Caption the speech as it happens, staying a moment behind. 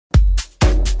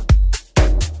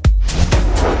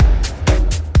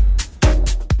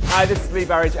Hi, this is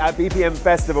Burridge at BPM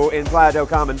Festival in Playa del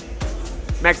Carmen,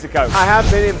 Mexico. I have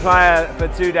been in Playa for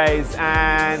 2 days,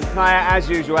 and Playa, as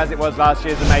usual, as it was last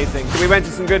year, is amazing. We went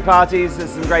to some good parties,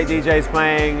 there's some great DJs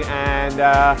playing, and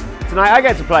tonight I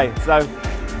get to play, so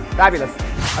fabulous.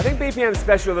 I think BPM's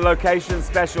special, the location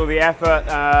special, the effort,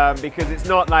 because it's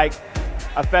not like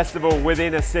a festival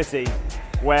within a city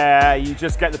where you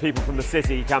just get the people from the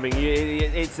city coming.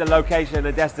 It's a location,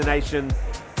 a destination,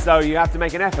 so you have to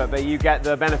make an effort, but you get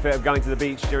the benefit of going to the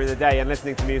beach during the day and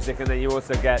listening to music, and then you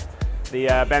also get the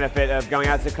benefit of going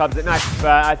out to clubs at night.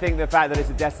 But I think the fact that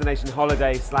it's a destination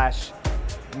holiday slash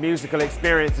musical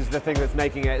experience is the thing that's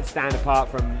making it stand apart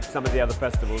from some of the other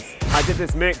festivals. I did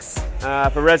this mix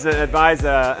for Resident Advisor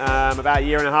about a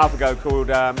year and a half ago called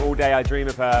All Day I Dream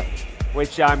of Her,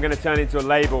 which I'm going to turn into a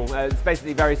label. It's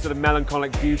basically very sort of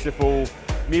melancholic, beautiful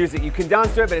music. You can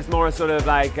dance to it, but it's more a sort of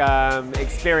like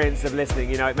experience of listening.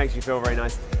 You know, it makes you feel very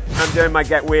nice. I'm doing my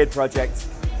Get Weird project,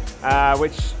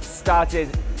 which started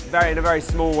in a very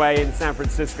small way in San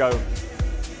Francisco.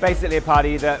 Basically a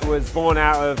party that was born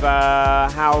out of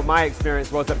how my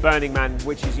experience was at Burning Man,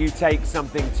 which is you take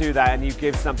something to that and you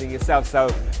give something yourself.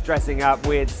 So dressing up,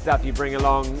 weird stuff you bring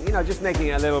along, you know, just making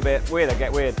it a little bit weirder,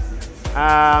 Get Weird.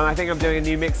 I think I'm doing a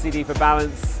new mix CD for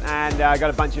Balance, and I got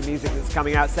a bunch of music that's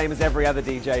coming out, same as every other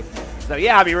DJ. So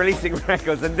yeah, I'll be releasing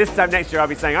records, and this time next year I'll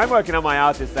be saying I'm working on my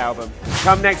artist album.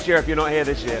 Come next year if you're not here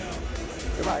this year.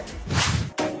 Goodbye.